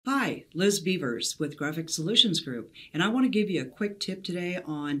Hi, Liz Beavers with Graphic Solutions Group, and I want to give you a quick tip today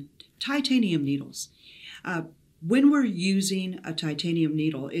on titanium needles. When we're using a titanium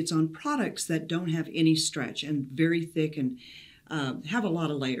needle, it's on products that don't have any stretch and very thick and have a lot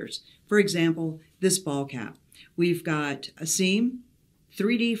of layers. For example, this ball cap. We've got a seam,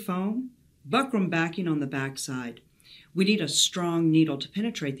 3D foam, buckram backing on the back side. We need a strong needle to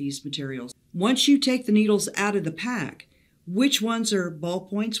penetrate these materials. Once you take the needles out of the pack, which ones are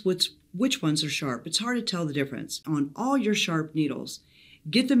ballpoints, which ones are sharp? It's hard to tell the difference. On all your sharp needles,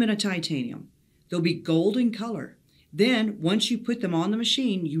 get them in a titanium. They'll be gold in color. Then, once you put them on the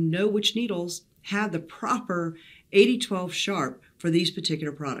machine, you know which needles have the proper 80-12 sharp for these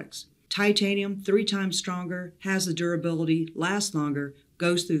particular products. Titanium, 3 times stronger, has the durability, lasts longer,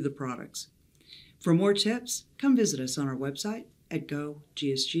 goes through the products. For more tips, come visit us on our website at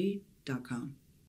gogsg.com.